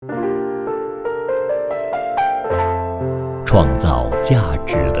创造价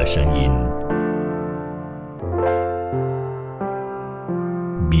值的声音。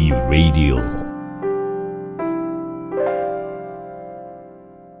B Radio。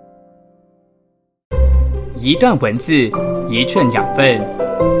一段文字，一寸养分，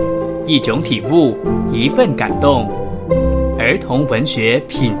一种体悟，一份感动。儿童文学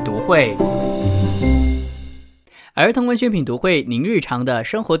品读会，儿童文学品读会，您日常的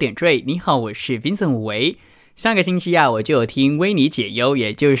生活点缀。你好，我是 Vincent 武维。上个星期我就有听威尼解忧，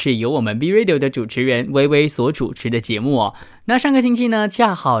也就是由我们 B Radio 的主持人微微所主持的节目那上个星期呢，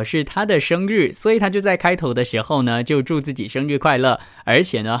恰好是他的生日，所以他就在开头的时候呢，就祝自己生日快乐，而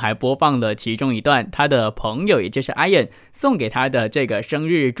且呢，还播放了其中一段他的朋友，也就是 Ian 送给他的这个生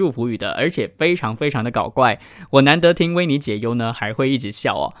日祝福语的，而且非常非常的搞怪。我难得听威尼解忧呢，还会一直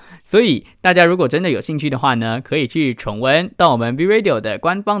笑所以大家如果真的有兴趣的话呢，可以去重温到我们 B Radio 的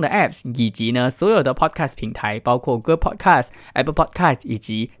官方的 Apps， 以及呢所有的 Podcast 平台，包括 Google Podcast、Apple Podcast 以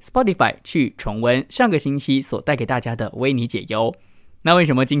及 Spotify 去重温上个星期所带给大家的威尼解忧。那为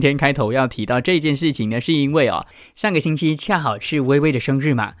什么今天开头要提到这件事情呢？是因为上个星期恰好是微微的生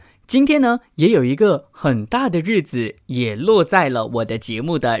日嘛，今天呢也有一个很大的日子也落在了我的节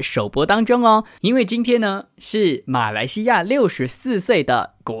目的首播当中因为今天呢是马来西亚64岁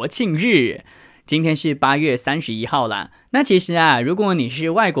的国庆日。今天是8月31号啦。那其实如果你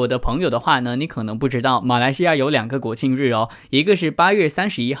是外国的朋友的话呢，你可能不知道马来西亚有2个国庆日一个是8月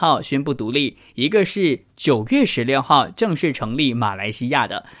31号宣布独立，一个是9月16号正式成立马来西亚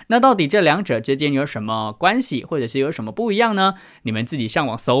的。那到底这两者之间有什么关系，或者是有什么不一样呢？你们自己上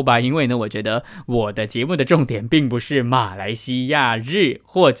网搜吧，因为呢，我觉得我的节目的重点并不是马来西亚日，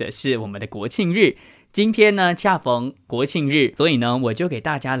或者是我们的国庆日。今天呢恰逢国庆日，所以呢我就给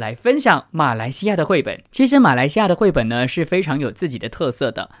大家来分享马来西亚的绘本。其实马来西亚的绘本呢是非常有自己的特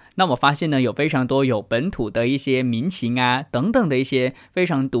色的。那我发现呢有非常多有本土的一些民情等等的一些非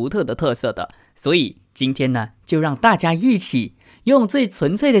常独特的特色的。所以今天呢就让大家一起用最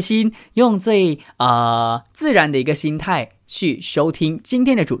纯粹的心，用最自然的一个心态去收听今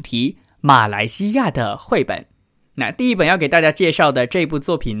天的主题，马来西亚的绘本。那第一本要给大家介绍的这部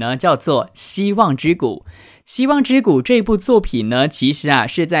作品呢，叫做《希望之谷》。《希望之谷》这部作品呢，其实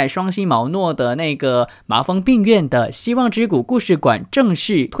是在双星毛诺的那个麻风病院的希望之谷故事馆正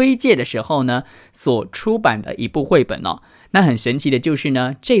式推介的时候呢，所出版的一部绘本那很神奇的就是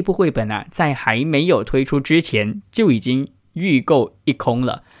呢，这部绘本在还没有推出之前就已经预购一空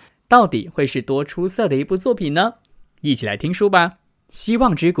了。到底会是多出色的一部作品呢？一起来听书吧。《希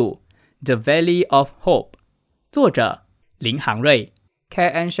望之谷》 The Valley of Hope，作者林航瑞，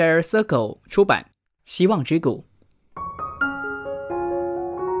 KN Share Circle 出版。希望之谷。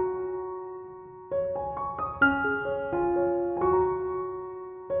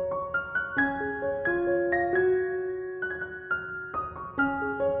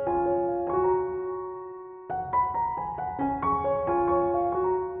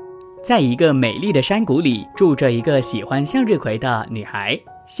在一个美丽的山谷里，住着一个喜欢向日葵的女孩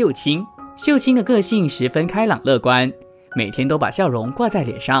秀清。秀清的个性十分开朗乐观，每天都把笑容挂在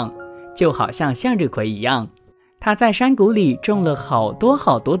脸上，就好像向日葵一样。她在山谷里种了好多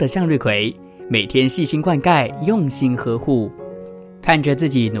好多的向日葵，每天细心灌溉，用心呵护。看着自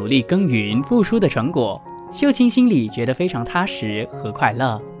己努力耕耘付出的成果，秀清心里觉得非常踏实和快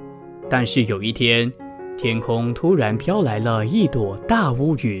乐。但是有一天，天空突然飘来了一朵大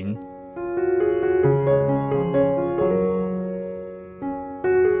乌云。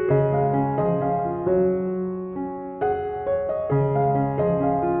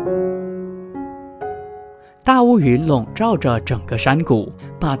大乌云笼罩着整个山谷，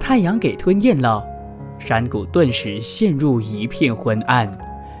把太阳给吞咽了。山谷顿时陷入一片昏暗。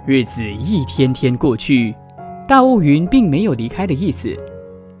日子一天天过去，大乌云并没有离开的意思。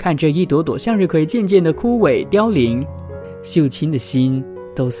看着一朵朵向日葵渐渐的枯萎凋零，秀清的心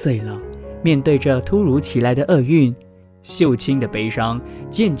都碎了。面对着突如其来的厄运，秀清的悲伤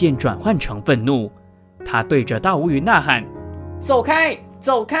渐渐转换成愤怒。她对着大乌云呐喊：走开，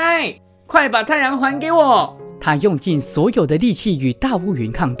走开，快把太阳还给我！他用尽所有的力气与大乌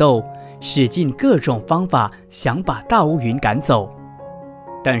云抗斗，使尽各种方法想把大乌云赶走，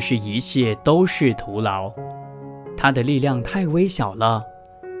但是一切都是徒劳。他的力量太微小了，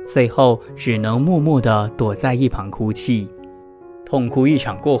最后只能默默地躲在一旁哭泣。痛哭一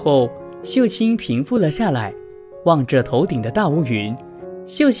场过后，秀清平复了下来，望着头顶的大乌云，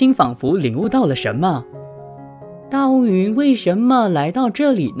秀清仿佛领悟到了什么。大乌云为什么来到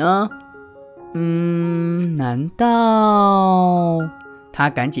这里呢？难道……他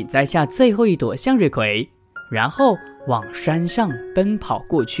赶紧摘下最后一朵向日葵，然后往山上奔跑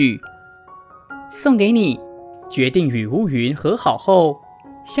过去。送给你，决定与乌云和好后，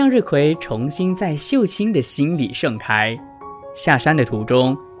向日葵重新在秀清的心里盛开。下山的途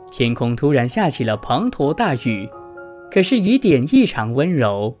中，天空突然下起了滂沱大雨，可是雨点异常温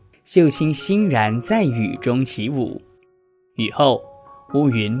柔，秀清欣然在雨中起舞。雨后，乌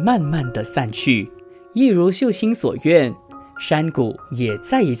云慢慢地散去，一如秀清所愿，山谷也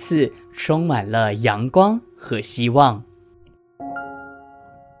再一次充满了阳光和希望。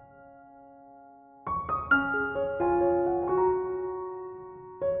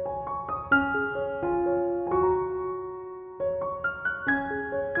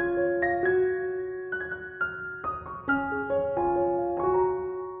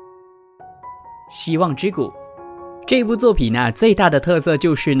希望之谷这部作品呢，最大的特色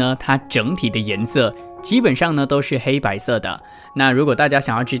就是呢，它整体的颜色基本上呢都是黑白色的。那如果大家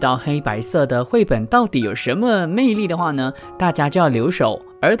想要知道黑白色的绘本到底有什么魅力的话呢，大家就要留守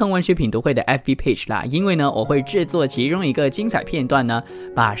儿童文学品读会的 FB page 啦，因为呢我会制作其中一个精彩片段呢，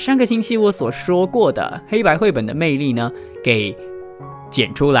把上个星期我所说过的黑白绘本的魅力呢给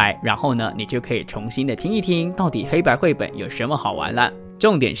剪出来，然后呢你就可以重新的听一听到底黑白绘本有什么好玩了。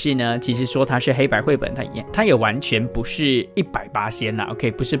重点是呢，其实说它是黑白绘本，它也完全不是180%啦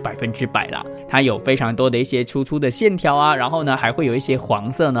 ，OK， 不是100%啦，它有非常多的一些粗粗的线条啊，然后呢还会有一些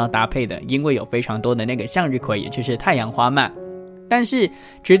黄色呢搭配的，因为有非常多的那个向日葵，也就是太阳花蔓。但是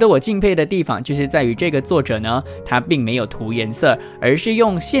值得我敬佩的地方就是在于这个作者呢，他并没有涂颜色，而是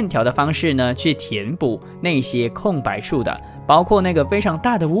用线条的方式呢去填补那些空白处的，包括那个非常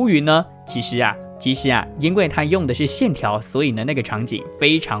大的乌云呢，其实啊，因为它用的是线条，所以呢，那个场景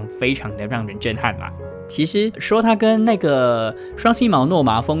非常非常的让人震撼嘛。其实说它跟那个双星毛诺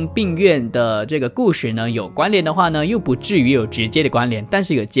麻风病院的这个故事呢有关联的话呢，又不至于有直接的关联，但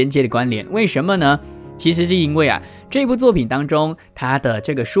是有间接的关联。为什么呢？其实是因为啊，这部作品当中，它的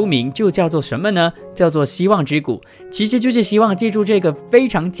这个书名就叫做什么呢？叫做《希望之谷》，其实就是希望借助这个非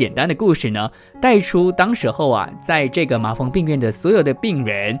常简单的故事呢，带出当时候啊，在这个麻风病院的所有的病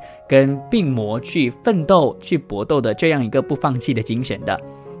人跟病魔去奋斗、去搏斗的这样一个不放弃的精神的。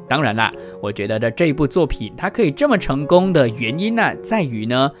当然啦，我觉得的这一部作品它可以这么成功的原因呢，在于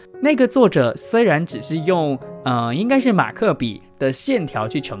呢，那个作者虽然只是用应该是马克笔的线条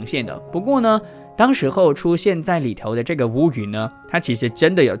去呈现的，不过呢，当时候出现在里头的这个乌云呢，它其实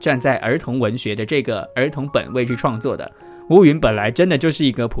真的有站在儿童文学的这个儿童本位去创作的。乌云本来真的就是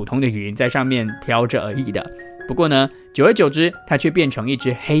一个普通的云在上面飘着而已的，不过呢，久而久之，它却变成一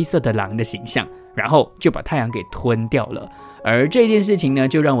只黑色的狼的形象，然后就把太阳给吞掉了。而这件事情呢，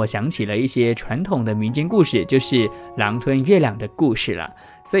就让我想起了一些传统的民间故事，就是狼吞月亮的故事了。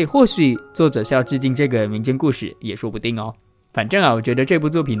所以或许作者是要致敬这个民间故事，也说不定哦。反正啊，我觉得这部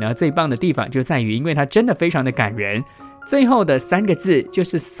作品呢，最棒的地方就在于，因为它真的非常的感人。最后的3个字就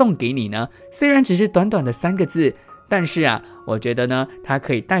是送给你呢，虽然只是短短的3个字，但是啊，我觉得呢，它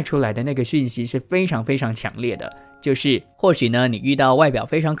可以带出来的那个讯息是非常非常强烈的，就是或许呢，你遇到外表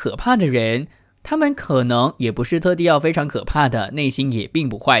非常可怕的人，他们可能也不是特地要非常可怕的，内心也并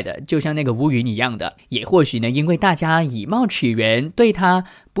不坏的，就像那个乌云一样的。也或许呢，因为大家以貌取人，对他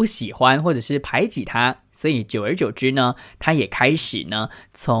不喜欢或者是排挤他，所以久而久之呢，他也开始呢，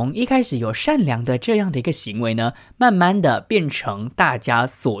从一开始有善良的这样的一个行为呢，慢慢的变成大家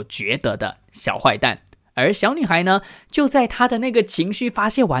所觉得的小坏蛋。而小女孩呢，就在她的那个情绪发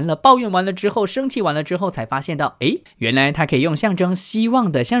泄完了、抱怨完了之后、生气完了之后，才发现到，原来她可以用象征希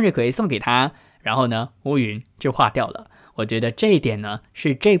望的向日葵送给她，然后呢，乌云就化掉了。我觉得这一点呢，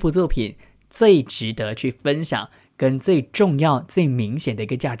是这部作品最值得去分享跟最重要、最明显的一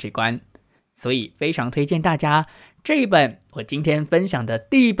个价值观。所以非常推荐大家这一本我今天分享的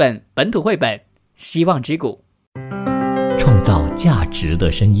第一本本土绘本《希望之谷》，创造价值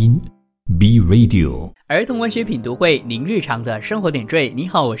的声音 B Radio 儿童文学品读会，您日常的生活点缀。你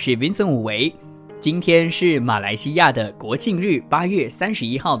好，我是 Vincent 武维。今天是马来西亚的国庆日，8月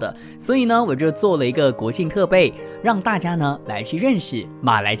31号的，所以呢，我就做了一个国庆特备，让大家呢来去认识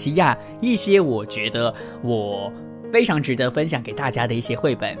马来西亚一些我觉得我非常值得分享给大家的一些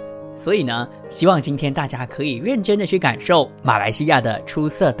绘本。所以呢，希望今天大家可以认真的去感受马来西亚的出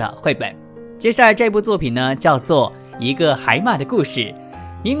色的绘本。接下来这部作品呢，叫做一个海马的故事，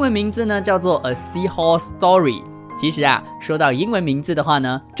英文名字呢叫做 A Seahorse Story。其实啊，说到英文名字的话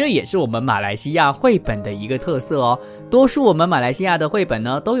呢，这也是我们马来西亚绘本的一个特色哦。多数我们马来西亚的绘本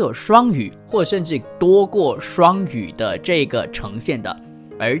呢，都有双语或甚至多过双语的这个呈现的。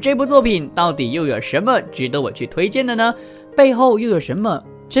而这部作品到底又有什么值得我去推荐的呢？背后又有什么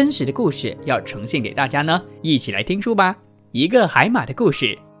真实的故事要呈现给大家呢？一起来听书吧。一个海马的故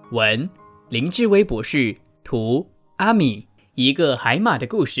事，文林志威博士，图阿米。一个海马的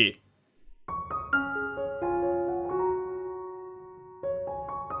故事。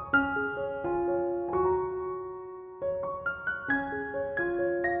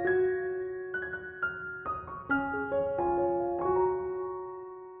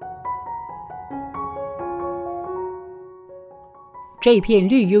这片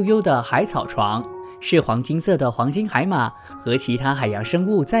绿油油的海草床是黄金色的黄金海马和其他海洋生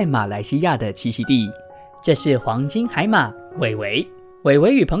物在马来西亚的栖息地。这是黄金海马伟伟，伟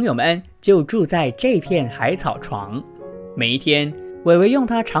伟与朋友们就住在这片海草床。每一天，伟伟用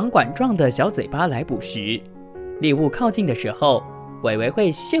它长管状的小嘴巴来捕食，猎物靠近的时候，伟伟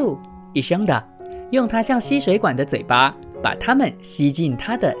会咻一声的用它像吸水管的嘴巴把它们吸进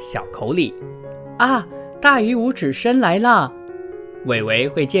它的小口里。啊，大鱼无指伸来了！伟伟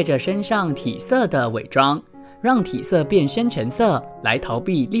会借着身上体色的伪装，让体色变深橙色来逃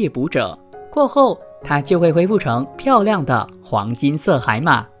避猎捕者，过后它就会恢复成漂亮的黄金色海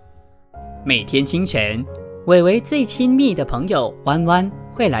马。每天清晨，伟伟最亲密的朋友弯弯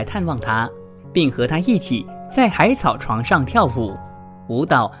会来探望他，并和他一起在海草床上跳舞。舞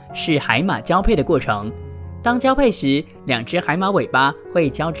蹈是海马交配的过程，当交配时，两只海马尾巴会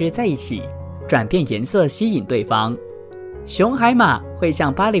交织在一起，转变颜色吸引对方。雄海马会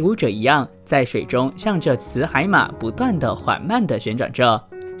像芭蕾舞者一样，在水中向着雌海马不断地缓慢地旋转着，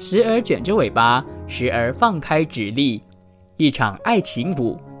时而卷着尾巴，时而放开直立。一场爱情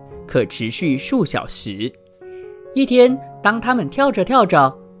舞可持续数小时。一天，当他们跳着跳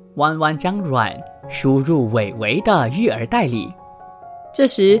着，弯弯将卵输入伟伟的育儿袋里。这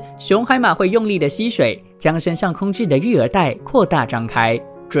时，雄海马会用力的吸水，将身上空置的育儿袋扩大张开，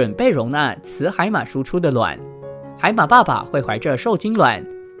准备容纳雌海马输出的卵。海马爸爸会怀着受精卵，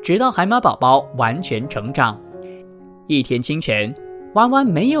直到海马宝宝完全成长。一天清晨，弯弯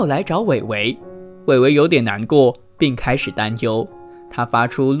没有来找伟伟，伟伟有点难过，并开始担忧。他发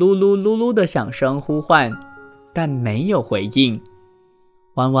出噜噜噜噜的响声呼唤，但没有回应。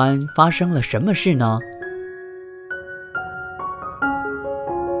弯弯，发生了什么事呢？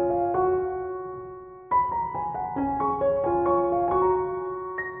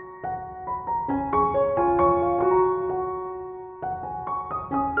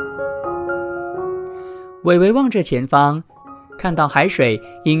伟伟望着前方，看到海水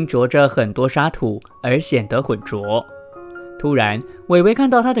因着着很多沙土而显得浑浊。突然，伟伟看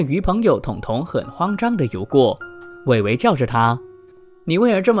到他的鱼朋友彤彤很慌张地游过。伟伟叫着他：“你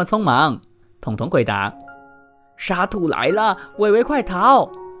为何这么匆忙？”彤彤回答：“沙土来了，伟伟快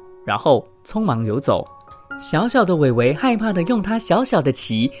逃！”然后匆忙游走。小小的伟伟害怕地用他小小的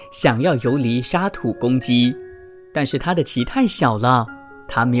鳍想要游离沙土攻击，但是他的鳍太小了，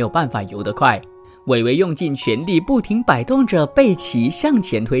他没有办法游得快。伟伟用尽全力，不停摆动着背鳍向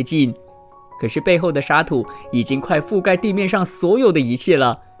前推进，可是背后的沙土已经快覆盖地面上所有的一切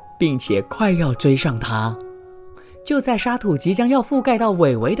了，并且快要追上他。就在沙土即将要覆盖到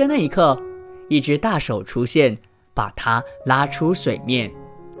伟伟的那一刻，一只大手出现，把他拉出水面。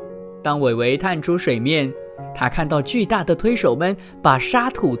当伟伟探出水面，他看到巨大的推手们把沙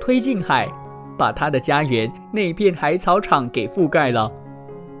土推进海，把他的家园那片海草场给覆盖了。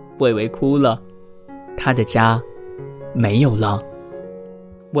伟伟哭了，他的家没有了。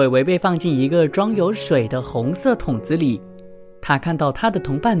伟伟被放进一个装有水的红色桶子里，他看到他的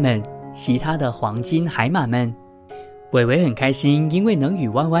同伴们，其他的黄金海马们。伟伟很开心，因为能与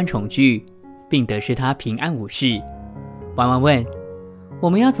弯弯重聚，并得知他平安无事。弯弯问：“我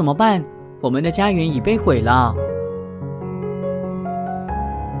们要怎么办？我们的家园已被毁了。”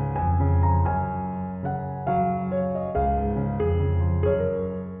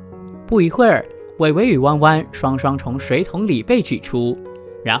不一会儿，伟伟与弯弯双双从水桶里被取出，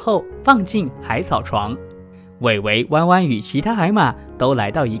然后放进海草床。伟伟、弯弯与其他海马都来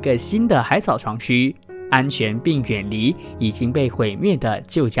到一个新的海草床区，安全并远离已经被毁灭的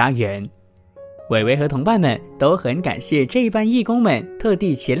旧家园。伟伟和同伴们都很感谢这一班义工们特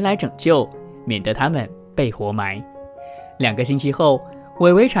地前来拯救，免得他们被活埋。2个星期后，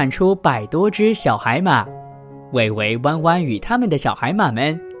伟伟产出100多只小海马。伟伟、弯弯与他们的小海马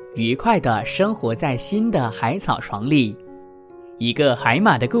们愉快地生活在新的海草床里。一个海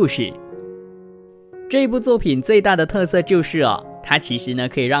马的故事。这部作品最大的特色就是它其实呢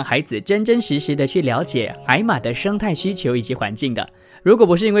可以让孩子真真实实的去了解海马的生态需求以及环境的。如果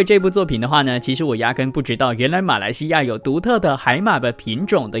不是因为这部作品的话呢，其实我压根不知道原来马来西亚有独特的海马的品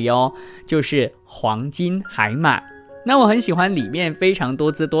种的哟，就是黄金海马。那我很喜欢里面非常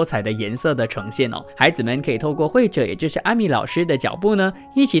多姿多彩的颜色的呈现哦，孩子们可以透过绘者也就是阿米老师的脚步呢，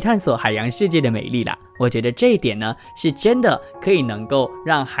一起探索海洋世界的美丽啦。我觉得这一点呢，是真的可以能够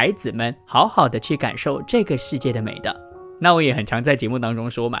让孩子们好好的去感受这个世界的美的。那我也很常在节目当中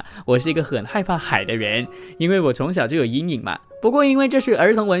说嘛，我是一个很害怕海的人，因为我从小就有阴影嘛。不过因为这是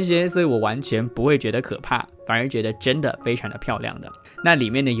儿童文学，所以我完全不会觉得可怕，反而觉得真的非常的漂亮的。那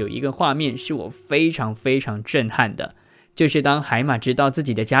里面呢有一个画面是我非常非常震撼的，就是当海马知道自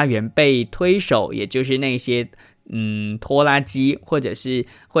己的家园被推手，也就是那些拖拉机或者是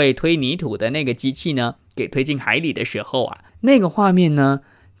会推泥土的那个机器呢给推进海里的时候啊，那个画面呢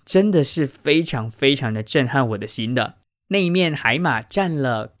真的是非常非常的震撼我的心的。那一面海马占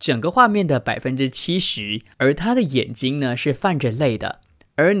了整个画面的 70%， 而它的眼睛呢是泛着泪的，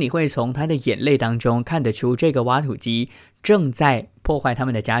而你会从它的眼泪当中看得出这个挖土机正在破坏他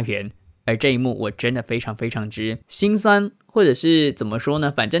们的家园。而这一幕我真的非常非常之心酸，或者是怎么说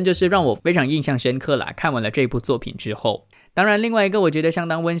呢，反正就是让我非常印象深刻啦。看完了这部作品之后，当然另外一个我觉得相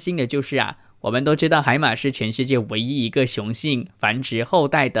当温馨的就是我们都知道海马是全世界唯一一个雄性繁殖后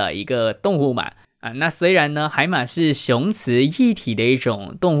代的一个动物嘛。那虽然呢海马是雄雌一体的一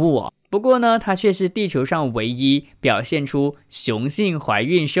种动物不过呢它却是地球上唯一表现出雄性怀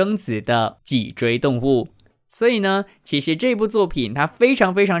孕生子的脊椎动物。所以呢其实这部作品它非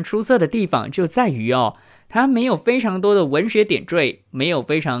常非常出色的地方就在于它没有非常多的文学点缀，没有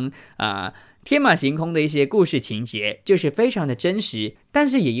非常天马行空的一些故事情节，就是非常的真实，但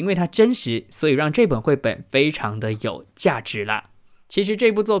是也因为它真实，所以让这本绘本非常的有价值啦。其实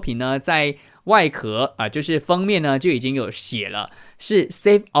这部作品呢在外壳就是封面呢就已经有写了是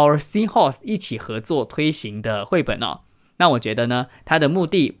Save Our Seahorse 一起合作推行的绘本那我觉得呢它的目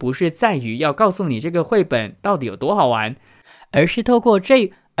的不是在于要告诉你这个绘本到底有多好玩，而是透过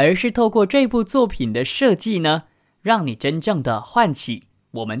这部作品的设计呢，让你真正的唤起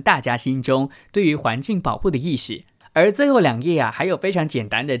我们大家心中对于环境保护的意识。而最后2页还有非常简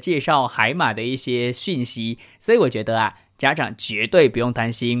单的介绍海马的一些讯息，所以我觉得家长绝对不用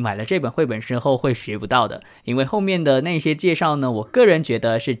担心买了这本绘本之后会学不到的，因为后面的那些介绍呢，我个人觉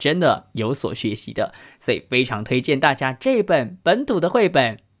得是真的有所学习的，所以非常推荐大家这本本土的绘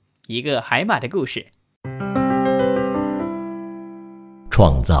本，一个海马的故事。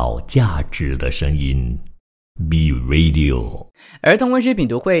创造价值的声音 Be Radio 儿童文学品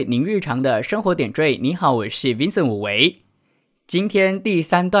读会，您日常的生活点缀。你好，我是 Vincent 武维。今天第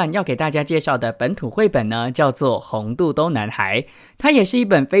3段要给大家介绍的本土绘本呢，叫做红肚兜男孩。它也是一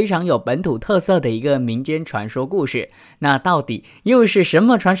本非常有本土特色的一个民间传说故事。那到底又是什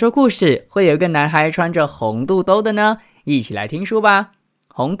么传说故事会有一个男孩穿着红肚兜的呢？一起来听书吧。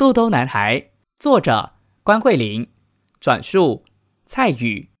红肚兜男孩，作者关慧玲，转述蔡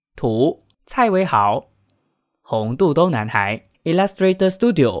宇，图蔡威豪。红肚兜男孩 Illustrator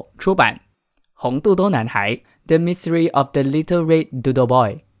Studio 出版。红肚兜男孩 The Mystery of the Little Red Doodle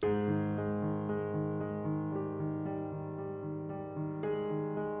Boy。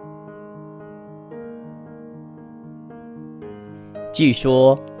 据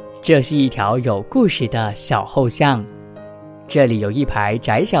说这是一条有故事的小后巷，这里有一排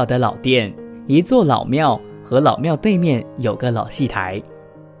窄小的老店，一座老庙，和老庙对面有个老戏台，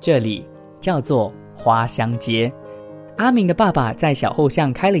这里叫做花香街。阿明的爸爸在小后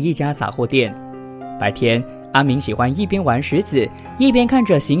巷开了一家杂货店。白天，阿明喜欢一边玩石子，一边看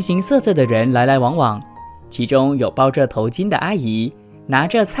着形形色色的人来来往往，其中有包着头巾的阿姨，拿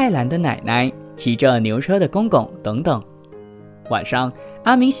着菜篮的奶奶，骑着牛车的公公等等。晚上，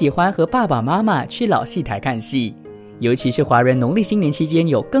阿明喜欢和爸爸妈妈去老戏台看戏，尤其是华人农历新年期间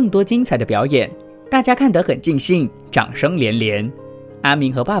有更多精彩的表演，大家看得很尽兴，掌声连连。阿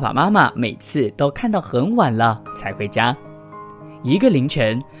明和爸爸妈妈每次都看到很晚了才回家。一个凌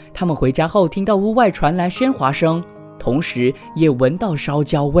晨，他们回家后听到屋外传来喧哗声，同时也闻到烧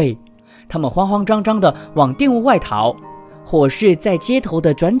焦味。他们慌慌张张地往店屋外逃，火势在街头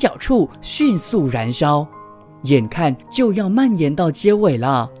的转角处迅速燃烧，眼看就要蔓延到街尾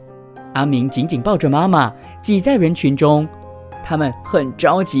了。阿明紧紧抱着妈妈，挤在人群中，他们很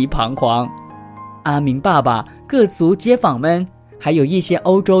着急彷徨。阿明爸爸、各族街坊们还有一些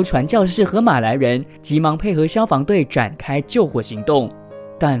欧洲传教士和马来人急忙配合消防队展开救火行动，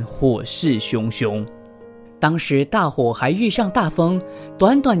但火势汹汹。当时大火还遇上大风，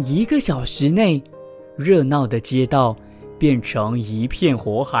短短1个小时内，热闹的街道变成一片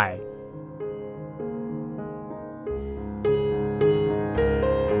火海。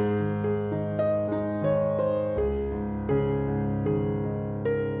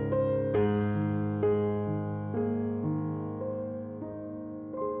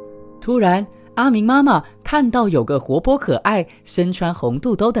突然，阿明妈妈看到有个活泼可爱、身穿红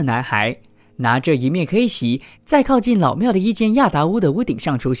肚兜的男孩，拿着一面黑旗，在靠近老庙的一间亚达屋的屋顶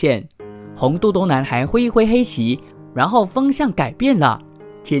上出现。红肚兜男孩挥一挥黑旗，然后风向改变了，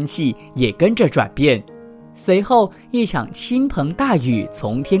天气也跟着转变。随后，一场倾盆大雨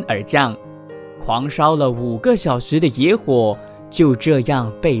从天而降，狂烧了5个小时的野火就这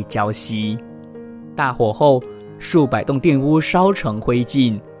样被浇熄。大火后，数百栋店屋烧成灰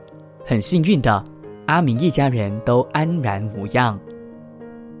烬。很幸运的，阿明一家人都安然无恙。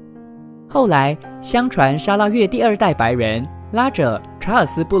后来相传沙拉越第二代白人拉着查尔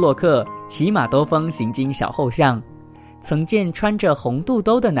斯·布洛克骑马兜风行经小后巷，曾见穿着红肚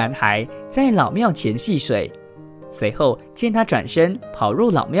兜的男孩在老庙前戏水，随后见他转身跑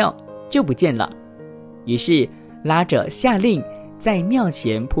入老庙就不见了，于是拉着下令在庙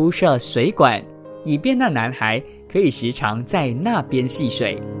前铺设水管，以便那男孩可以时常在那边戏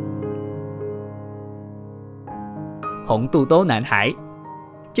水。红肚兜男孩，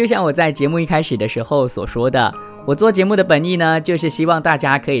就像我在节目一开始的时候所说的，我做节目的本意呢，就是希望大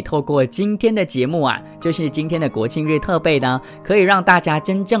家可以透过今天的节目啊，就是今天的国庆日特备呢，可以让大家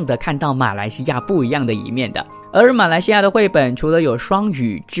真正的看到马来西亚不一样的一面的。而马来西亚的绘本除了有双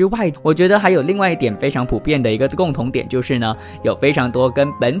语之外，我觉得还有另外一点非常普遍的一个共同点，就是呢，有非常多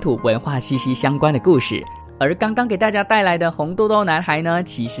跟本土文化息息相关的故事。而刚刚给大家带来的红肚兜男孩呢，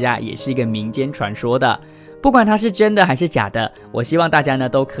其实啊也是一个民间传说的。不管它是真的还是假的，我希望大家呢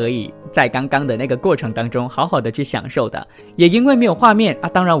都可以在刚刚的那个过程当中好好的去享受的。也因为没有画面啊，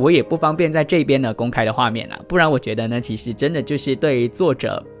当然我也不方便在这边呢公开的画面啊，不然我觉得呢其实真的就是对作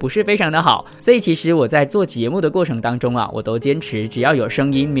者不是非常的好。所以其实我在做节目的过程当中啊，我都坚持只要有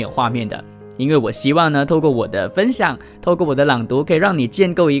声音没有画面的，因为我希望呢透过我的分享，透过我的朗读，可以让你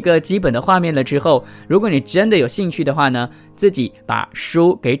建构一个基本的画面了之后，如果你真的有兴趣的话呢，自己把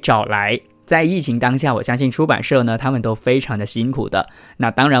书给找来。在疫情当下，我相信出版社呢他们都非常的辛苦的，那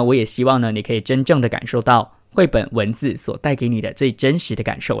当然我也希望呢你可以真正的感受到绘本文字所带给你的最真实的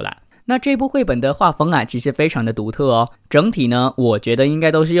感受啦。那这部绘本的画风啊其实非常的独特哦，整体呢我觉得应该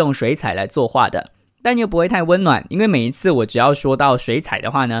都是用水彩来作画的，但又不会太温暖，因为每一次我只要说到水彩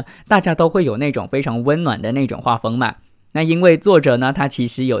的话呢，大家都会有那种非常温暖的那种画风嘛。那因为作者呢他其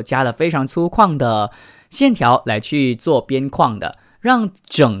实有加了非常粗犷的线条来去做边框的，让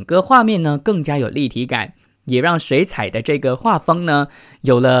整个画面呢更加有立体感，也让水彩的这个画风呢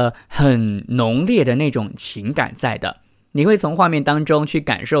有了很浓烈的那种情感在的。你会从画面当中去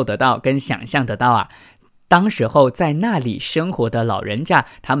感受得到跟想象得到啊，当时候在那里生活的老人家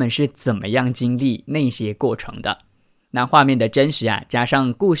他们是怎么样经历那些过程的。那画面的真实啊，加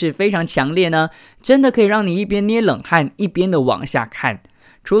上故事非常强烈呢，真的可以让你一边捏冷汗一边的往下看。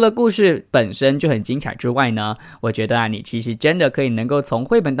除了故事本身就很精彩之外呢，我觉得啊，你其实真的可以能够从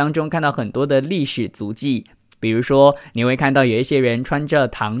绘本当中看到很多的历史足迹。比如说你会看到有一些人穿着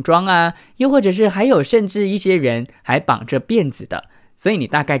唐装啊，又或者是还有甚至一些人还绑着辫子的，所以你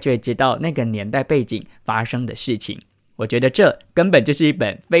大概就会知道那个年代背景发生的事情。我觉得这根本就是一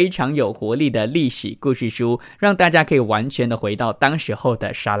本非常有活力的历史故事书，让大家可以完全的回到当时候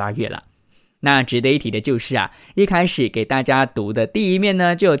的沙拉越了。那值得一提的就是啊，一开始给大家读的第一面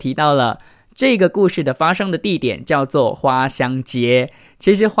呢，就有提到了这个故事的发生的地点叫做花香街。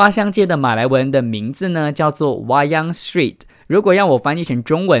其实花香街的马来文的名字呢叫做 Wayang Street， 如果让我翻译成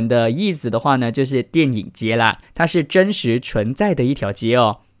中文的意思的话呢，就是电影街啦，它是真实存在的一条街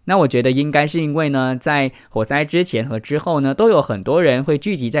哦。那我觉得应该是因为呢，在火灾之前和之后呢，都有很多人会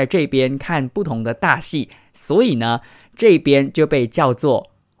聚集在这边看不同的大戏，所以呢，这边就被叫做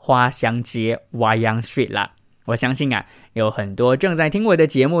花香街 Wayang Street 啦。我相信啊，有很多正在听我的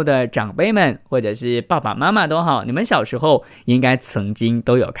节目的长辈们，或者是爸爸妈妈都好，你们小时候应该曾经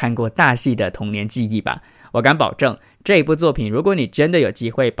都有看过大戏的童年记忆吧。我敢保证，这一部作品如果你真的有机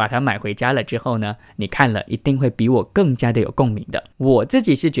会把它买回家了之后呢，你看了一定会比我更加的有共鸣的。我自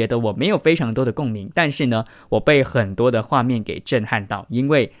己是觉得我没有非常多的共鸣，但是呢，我被很多的画面给震撼到，因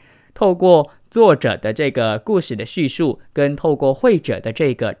为透过作者的这个故事的叙述跟透过绘者的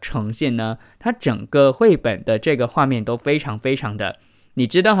这个呈现呢，它整个绘本的这个画面都非常非常的，你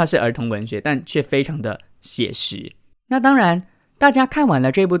知道它是儿童文学，但却非常的写实。那当然大家看完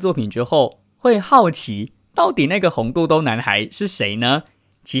了这部作品之后会好奇，到底那个红肚兜男孩是谁呢？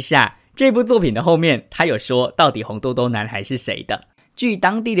其实啊，这部作品的后面他有说到底红肚兜男孩是谁的。据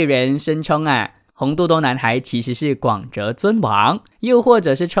当地的人声称啊，红肚兜男孩其实是广哲尊王，又或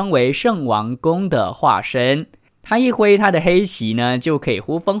者是称为圣王公的化身。他一挥他的黑旗呢，就可以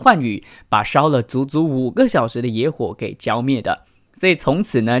呼风唤雨，把烧了足足5个小时的野火给浇灭的。所以从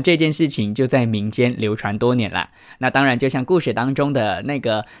此呢，这件事情就在民间流传多年了。那当然就像故事当中的那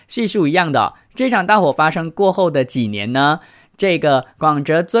个叙述一样的，这场大火发生过后的几年呢，这个广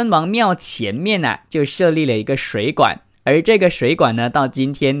哲尊王庙前面啊，就设立了一个水管，而这个水管呢，到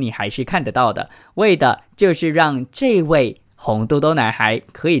今天你还是看得到的，为的就是让这位红肚兜男孩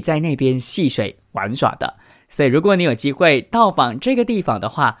可以在那边戏水玩耍的。所以如果你有机会到访这个地方的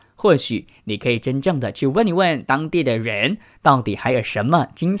话，或许你可以真正的去问一问当地的人，到底还有什么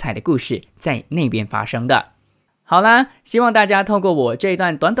精彩的故事在那边发生的。好啦，希望大家透过我这一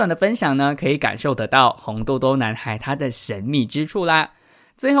段短短的分享呢，可以感受得到红肚兜男孩他的神秘之处啦。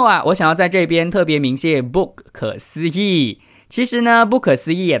最后啊，我想要在这边特别鸣谢 Book 可思议。其实呢，不可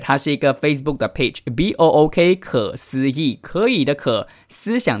思议它是一个 Facebook 的 page， BOOK 可思议，可以的可，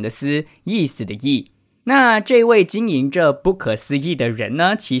思想的思，意思的意。那这位经营着不可思议的人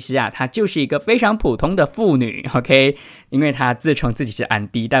呢，其实啊，她就是一个非常普通的妇女 ，OK？ 因为她自称自己是安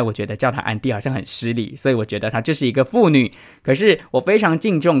迪，但我觉得叫她安迪好像很失礼，所以我觉得她就是一个妇女。可是我非常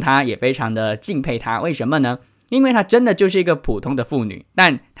敬重她，也非常的敬佩她，为什么呢？因为她真的就是一个普通的妇女，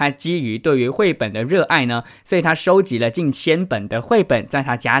但她基于对于绘本的热爱呢，所以她收集了近1000本的绘本在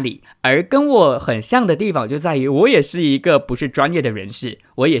她家里。而跟我很像的地方就在于，我也是一个不是专业的人士，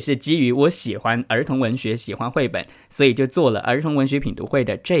我也是基于我喜欢儿童文学，喜欢绘本，所以就做了儿童文学品读会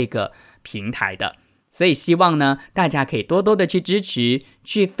的这个平台的。所以希望呢，大家可以多多的去支持，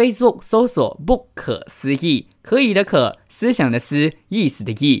去 Facebook 搜索不可思议，可以的可，思想的思，意思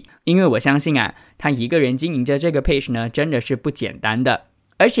的意。因为我相信啊，他一个人经营着这个 page 呢，真的是不简单的。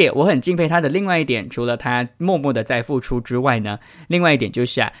而且我很敬佩他的另外一点，除了他默默的在付出之外呢，另外一点就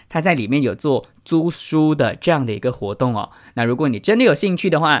是啊，他在里面有做租书的这样的一个活动哦。那如果你真的有兴趣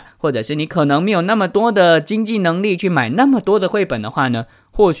的话，或者是你可能没有那么多的经济能力去买那么多的绘本的话呢，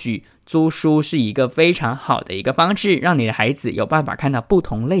或许租书是一个非常好的一个方式，让你的孩子有办法看到不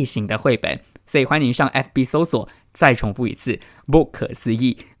同类型的绘本。所以欢迎上 FB 搜索，再重复一次，不可思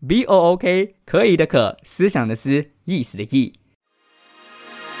议 BOOK 可以的可，思想的思，意思的意。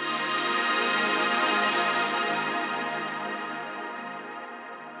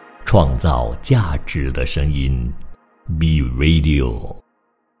创造价值的声音 ，Be Radio。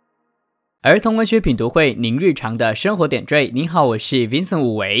儿童文学品读会，您日常的生活点缀。您好，我是 Vincent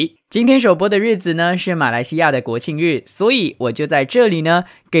武维。今天首播的日子呢是马来西亚的国庆日，所以我就在这里呢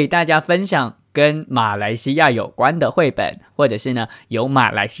给大家分享跟马来西亚有关的绘本，或者是呢由马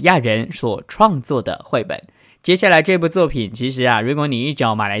来西亚人所创作的绘本。接下来这部作品其实啊，如果你一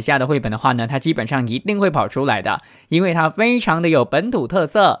找马来西亚的绘本的话呢，它基本上一定会跑出来的，因为它非常的有本土特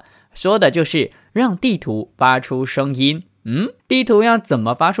色，说的就是让地图发出声音。地图要怎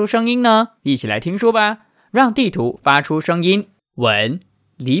么发出声音呢？一起来听说吧。让地图发出声音。文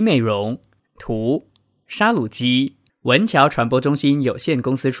李美容，图沙鲁基，文侨传播中心有限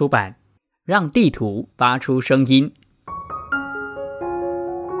公司出版。让地图发出声音。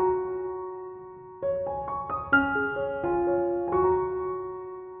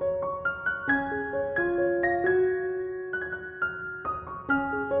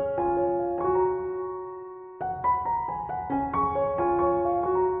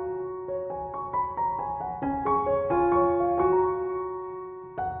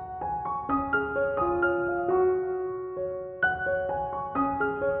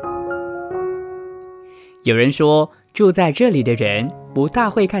有人说，住在这里的人不大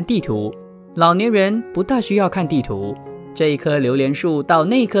会看地图，老年人不大需要看地图。这一棵榴莲树到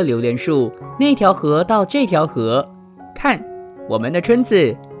那棵榴莲树，那条河到这条河，看我们的村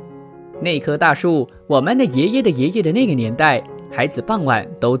子。那棵大树，我们的爷爷的爷爷的那个年代，孩子傍晚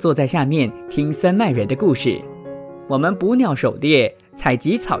都坐在下面听森麦人的故事。我们捕鸟狩猎，采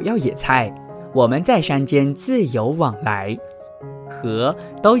集草药野菜，我们在山间自由往来。河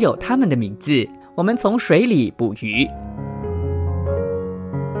都有他们的名字，我们从水里捕鱼。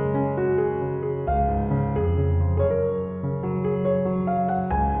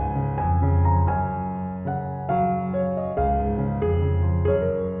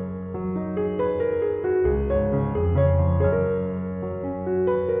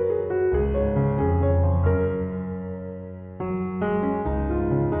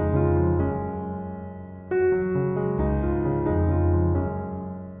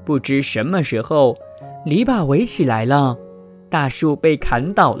不知什么时候，篱笆围起来了，大树被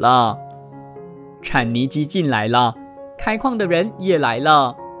砍倒了，铲泥机进来了，开矿的人也来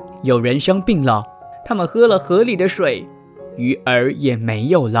了，有人生病了，他们喝了河里的水，鱼儿也没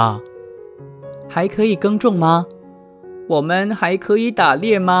有了。还可以耕种吗？我们还可以打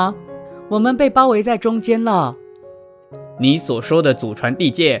猎吗？我们被包围在中间了。你所说的祖传地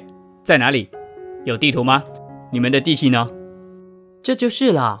界在哪里？有地图吗？你们的地契呢？这就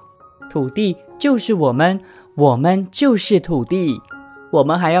是了，土地就是我们，我们就是土地，我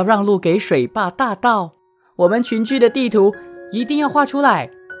们还要让路给水坝大道，我们群居的地图一定要画出来。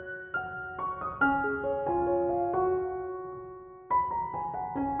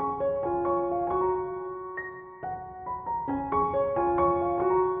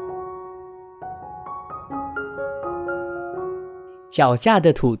脚下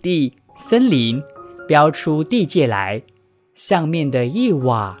的土地，森林，标出地界来，上面的一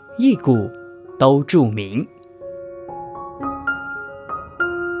瓦一谷都注明。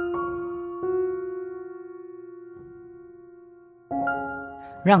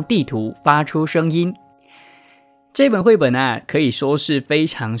让地图发出声音。这本绘本啊，可以说是非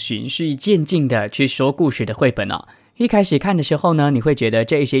常循序渐进的去说故事的绘本哦。一开始看的时候呢，你会觉得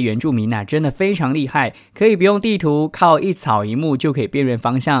这些原住民啊真的非常厉害，可以不用地图，靠一草一木就可以辨认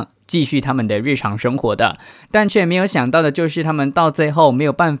方向，继续他们的日常生活的。但却没有想到的就是他们到最后没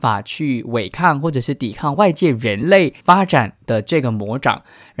有办法去违抗或者是抵抗外界人类发展的这个魔掌。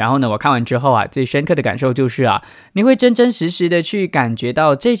然后呢，我看完之后啊，最深刻的感受就是啊，你会真真实实的去感觉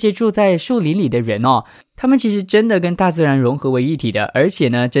到这些住在树林里的人哦，他们其实真的跟大自然融合为一体的，而且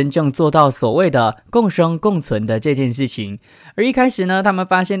呢，真正做到所谓的共生共存的这件事情。而一开始呢，他们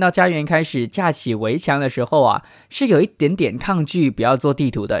发现到家园开始架起围墙的时候啊，是有一点点抗拒不要做地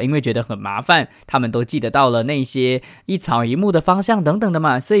图的，因为觉得很麻烦，他们都记得到了那些一草一木的方向等等的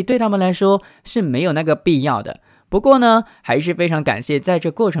嘛，所以对他们来说是没有那个必要的。不过呢，还是非常感谢在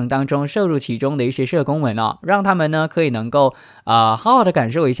这过程当中涉入其中的一些社工们哦，让他们呢可以能够好好的感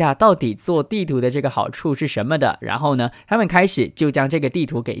受一下到底做地图的这个好处是什么的。然后呢，他们开始就将这个地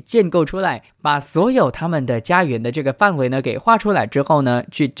图给建构出来，把所有他们的家园的这个范围呢给画出来之后呢，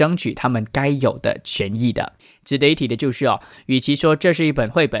去争取他们该有的权益的。值得一提的就是哦，与其说这是一本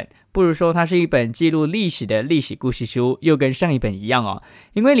绘本，不如说它是一本记录历史的历史故事书，又跟上一本一样哦。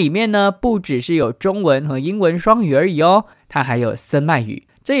因为里面呢不只是有中文和英文双语而已哦，它还有森麦语。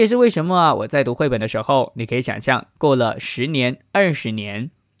这也是为什么啊，我在读绘本的时候，你可以想象过了10年、20年，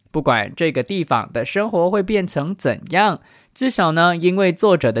不管这个地方的生活会变成怎样，至少呢，因为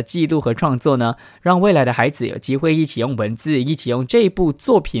作者的记录和创作呢，让未来的孩子有机会一起用文字，一起用这部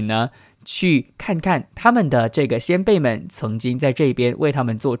作品呢去看看他们的这个先辈们曾经在这边为他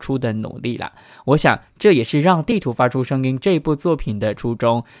们做出的努力啦。我想这也是让地图发出声音这部作品的初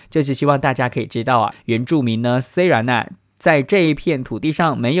衷，就是希望大家可以知道啊，原住民呢虽然啊在这一片土地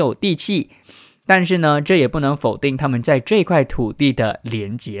上没有地契，但是呢这也不能否定他们在这块土地的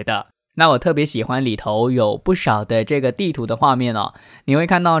连结的。那我特别喜欢里头有不少的这个地图的画面哦，你会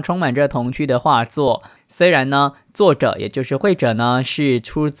看到充满着童趣的画作，虽然呢作者也就是绘者呢是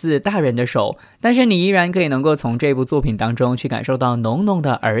出自大人的手，但是你依然可以能够从这部作品当中去感受到浓浓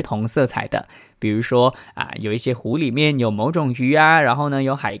的儿童色彩的。比如说有一些湖里面有某种鱼啊，然后呢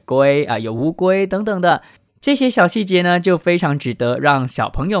有海龟有乌龟等等的，这些小细节呢就非常值得让小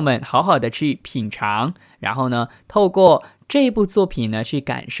朋友们好好的去品尝，然后呢透过这部作品呢去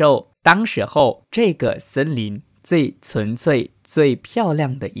感受当时候这个森林最纯粹最漂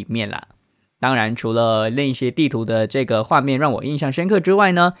亮的一面啦。当然除了那些地图的这个画面让我印象深刻之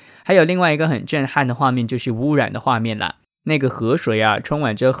外呢，还有另外一个很震撼的画面，就是污染的画面啦。那个河水啊充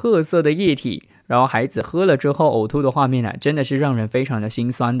满着褐色的液体，然后孩子喝了之后呕吐的画面啊，真的是让人非常的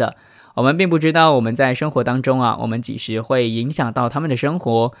心酸的。我们并不知道我们在生活当中啊，我们几时会影响到他们的生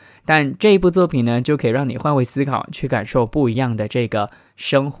活，但这一部作品呢，就可以让你换位思考，去感受不一样的这个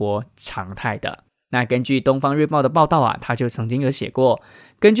生活常态的。那根据东方日报的报道啊，他就曾经有写过，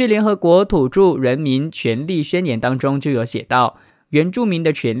根据联合国土著人民权利宣言当中就有写到，原住民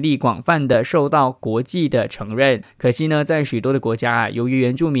的权利广泛的受到国际的承认，可惜呢，在许多的国家啊，由于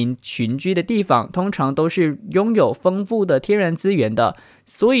原住民群居的地方通常都是拥有丰富的天然资源的，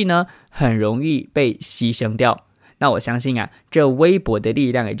所以呢，很容易被牺牲掉。那我相信啊，这微薄的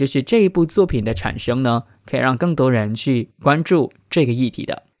力量，也就是这一部作品的产生呢，可以让更多人去关注这个议题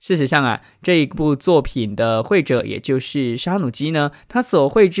的。事实上啊，这一部作品的绘者也就是沙努基呢，他所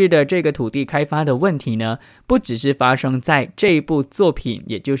绘制的这个土地开发的问题呢，不只是发生在这一部作品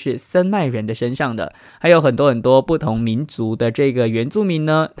也就是森麦人的身上的，还有很多很多不同民族的这个原住民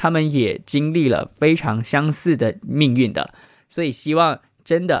呢，他们也经历了非常相似的命运的。所以希望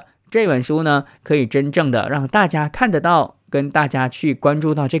真的这本书呢，可以真正的让大家看得到，跟大家去关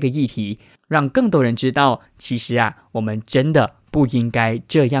注到这个议题，让更多人知道，其实啊，我们真的不应该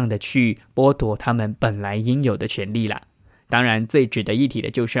这样的去剥夺他们本来应有的权利啦。当然最值得一提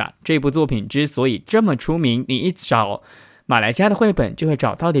的就是啊，这部作品之所以这么出名，你一找马来西亚的绘本就会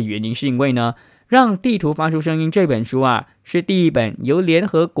找到的原因，是因为呢，让地图发出声音这本书啊，是第一本由联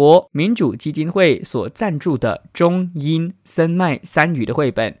合国民主基金会所赞助的中英森麦3语的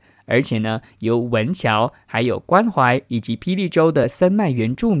绘本，而且呢，由文侨、还有关怀以及霹雳州的森麦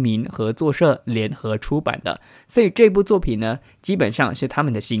原住民合作社联合出版的，所以这部作品呢，基本上是他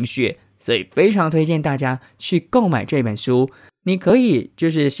们的心血，所以非常推荐大家去购买这本书。你可以就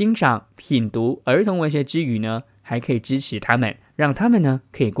是欣赏品读儿童文学之余呢，还可以支持他们，让他们呢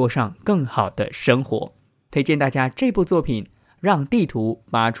可以过上更好的生活。推荐大家这部作品，让地图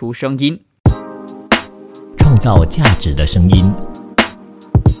发出声音，创造价值的声音。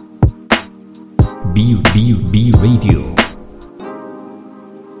B Radio。